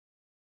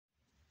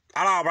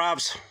Hello,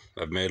 Robs.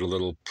 I've made a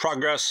little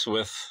progress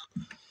with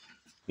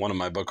one of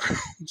my book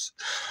rooms.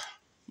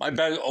 My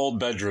old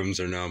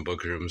bedrooms are now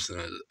book rooms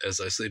as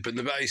I sleep in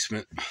the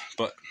basement.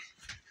 But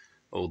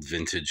old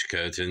vintage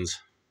curtains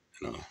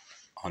in a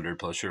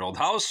 100-plus-year-old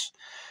house.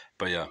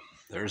 But yeah,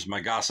 there's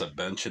my gossip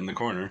bench in the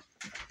corner.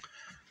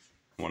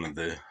 One of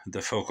the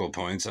focal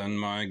points on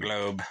my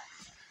globe.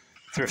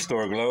 Thrift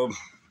store globe.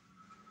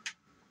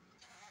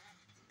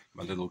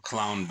 My little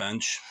clown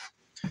bench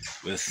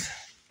with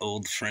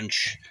old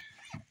French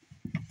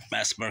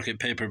mass market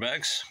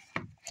paperbacks.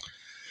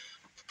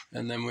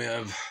 And then we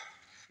have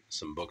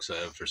some books I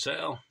have for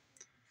sale.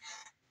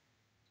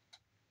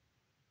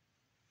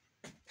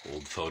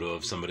 Old photo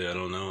of somebody I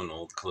don't know, an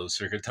old closed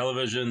circuit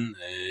television,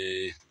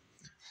 a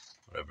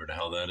whatever the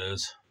hell that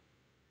is,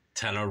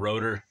 tenor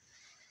rotor,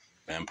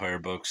 vampire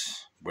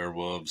books,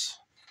 werewolves,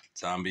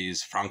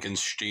 zombies,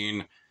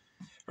 Frankenstein,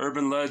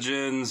 urban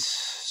legends,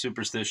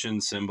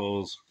 superstitions,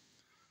 symbols,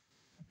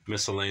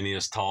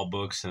 miscellaneous tall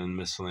books, and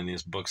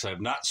miscellaneous books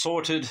I've not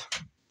sorted.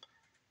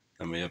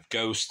 Then we have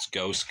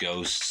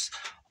ghosts,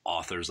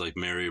 authors like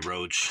Mary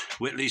Roach,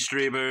 Whitley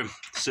Strieber,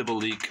 Sybil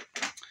Leek,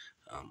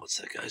 what's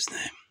that guy's name?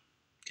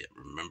 Can't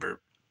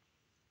remember.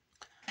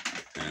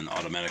 And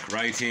automatic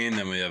writing.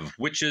 Then we have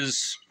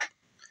witches,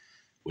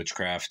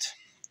 witchcraft,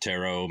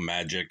 tarot,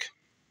 magic,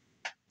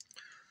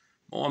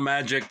 more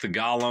magic, the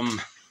golem,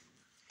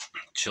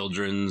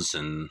 children's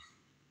and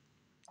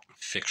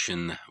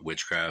fiction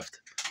witchcraft.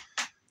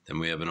 Then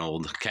we have an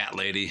old cat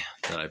lady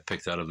that I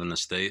picked out of an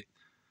estate.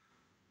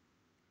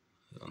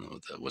 I don't know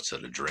what's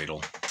that, a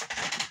dreidel.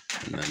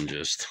 And then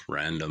just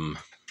random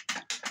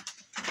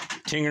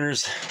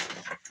tingers.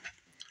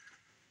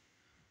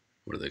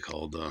 What are they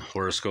called?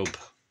 Horoscope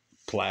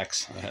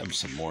plaques. I have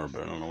some more,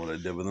 but I don't know what I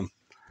did with them.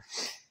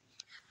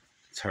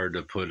 It's hard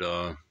to put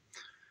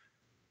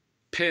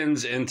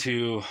pins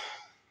into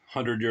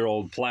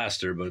 100-year-old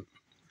plaster, but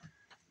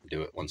I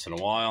do it once in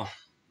a while.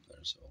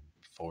 There's old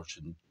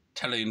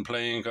fortune-telling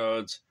playing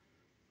cards.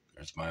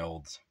 There's my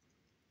old,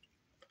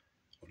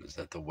 what is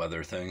that, the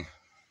weather thing?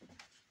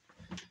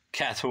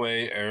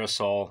 Cataway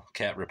aerosol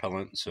cat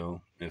repellent,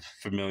 so if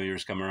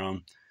familiars come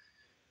around,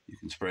 you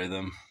can spray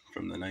them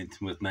from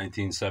with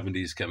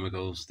 1970s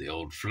chemicals, the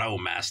old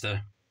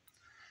Flowmaster.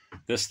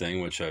 This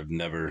thing, which I've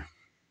never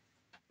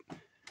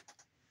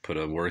put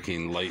a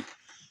working light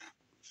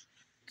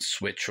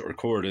switch or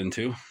cord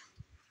into.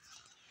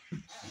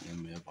 And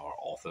then we have our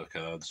author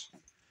cards.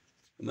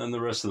 And then the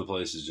rest of the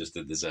place is just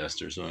a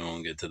disaster, so I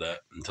won't get to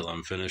that until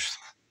I'm finished.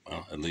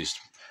 Well, at least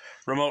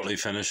remotely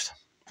finished.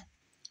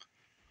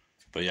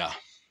 But yeah,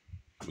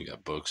 we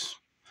got books.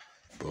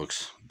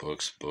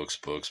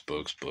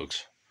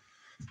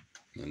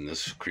 And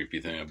this creepy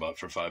thing I bought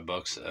for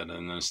 $5 at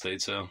an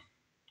estate sale,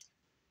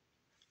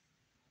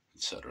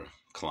 etc.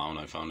 Clown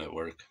I found at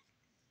work.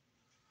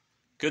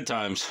 Good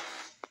times.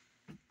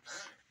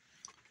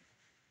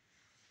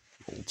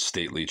 Old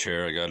stately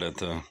chair I got at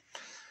the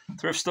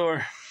thrift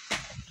store.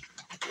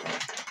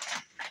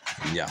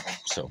 Yeah,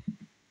 so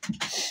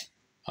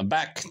I'm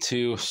back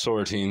to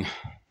sorting.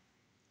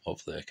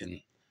 Hopefully I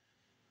can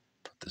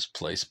put this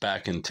place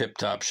back in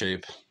tip-top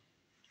shape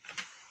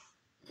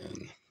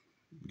and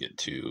get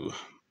to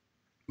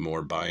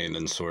more buying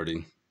and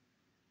sorting.